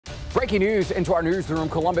Breaking news into our newsroom.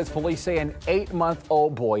 Columbus police say an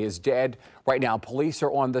 8-month-old boy is dead. Right now, police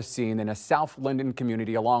are on the scene in a South Linden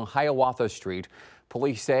community along Hiawatha Street.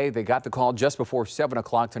 Police say they got the call just before 7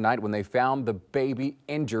 o'clock tonight when they found the baby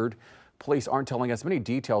injured. Police aren't telling us many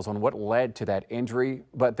details on what led to that injury,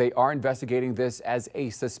 but they are investigating this as a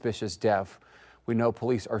suspicious death. We know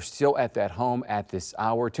police are still at that home at this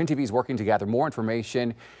hour. 10 TV is working to gather more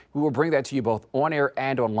information. We will bring that to you both on air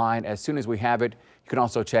and online as soon as we have it. You can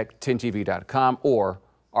also check 10tv.com or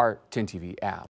our 10TV app.